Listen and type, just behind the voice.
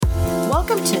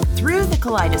to Through the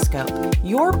Kaleidoscope,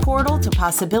 your portal to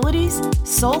possibilities,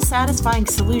 soul-satisfying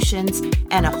solutions,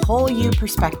 and a whole you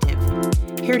perspective.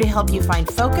 Here to help you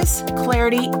find focus,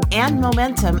 clarity, and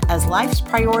momentum as life's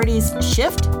priorities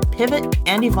shift, pivot,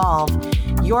 and evolve.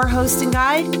 Your host and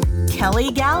guide,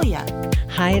 Kelly Gallia.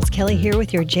 Hi, it's Kelly here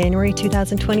with your January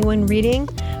 2021 reading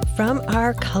from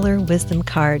our Color Wisdom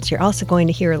cards. You're also going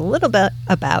to hear a little bit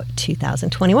about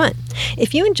 2021.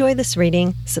 If you enjoy this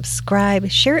reading, subscribe,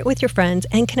 share it with your friends,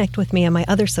 and connect with me on my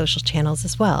other social channels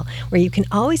as well, where you can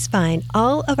always find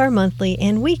all of our monthly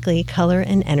and weekly color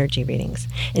and energy readings.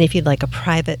 And if you'd like a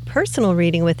private personal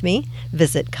reading with me,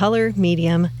 visit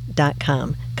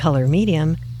colormedium.com,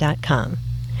 colormedium.com.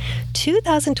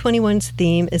 2021's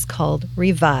theme is called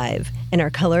Revive, and our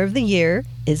color of the year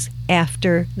is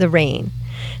After the Rain.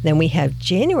 Then we have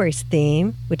January's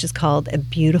theme, which is called A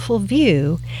Beautiful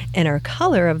View, and our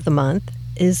color of the month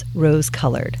is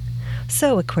rose-colored.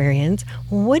 So, Aquarians,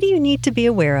 what do you need to be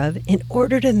aware of in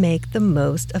order to make the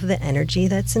most of the energy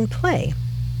that's in play?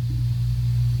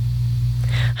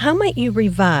 How might you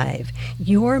revive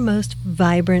your most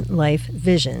vibrant life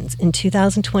visions in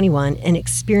 2021 and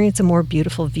experience a more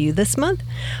beautiful view this month?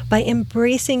 By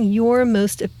embracing your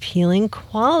most appealing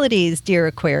qualities, dear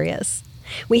Aquarius.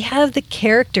 We have the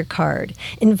character card,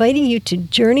 inviting you to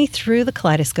journey through the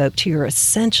kaleidoscope to your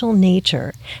essential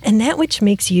nature and that which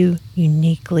makes you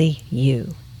uniquely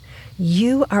you.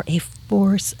 You are a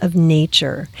force of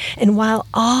nature, and while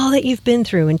all that you've been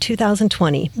through in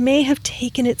 2020 may have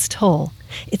taken its toll,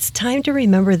 it's time to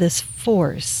remember this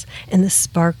force and the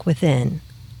spark within.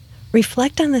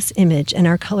 Reflect on this image and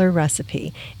our color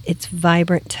recipe, its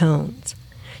vibrant tones.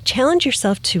 Challenge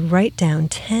yourself to write down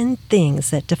 10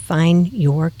 things that define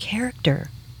your character.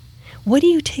 What do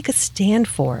you take a stand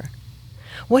for?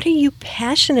 What are you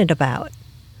passionate about?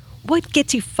 What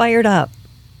gets you fired up?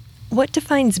 What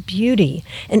defines beauty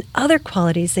and other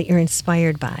qualities that you're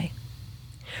inspired by?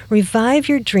 Revive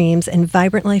your dreams and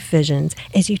vibrant life visions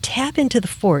as you tap into the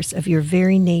force of your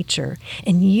very nature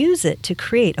and use it to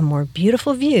create a more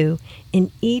beautiful view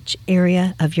in each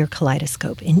area of your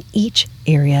kaleidoscope, in each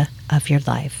area of your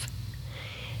life.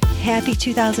 Happy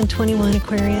 2021,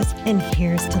 Aquarius, and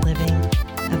here's to living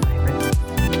a vibrant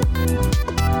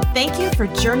life. Thank you for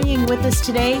journeying with us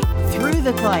today through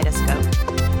the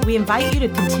kaleidoscope. We invite you to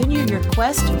continue your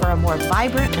quest for a more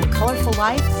vibrant and colorful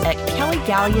life at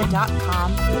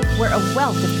kellygallia.com, where a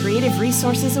wealth of creative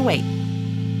resources await.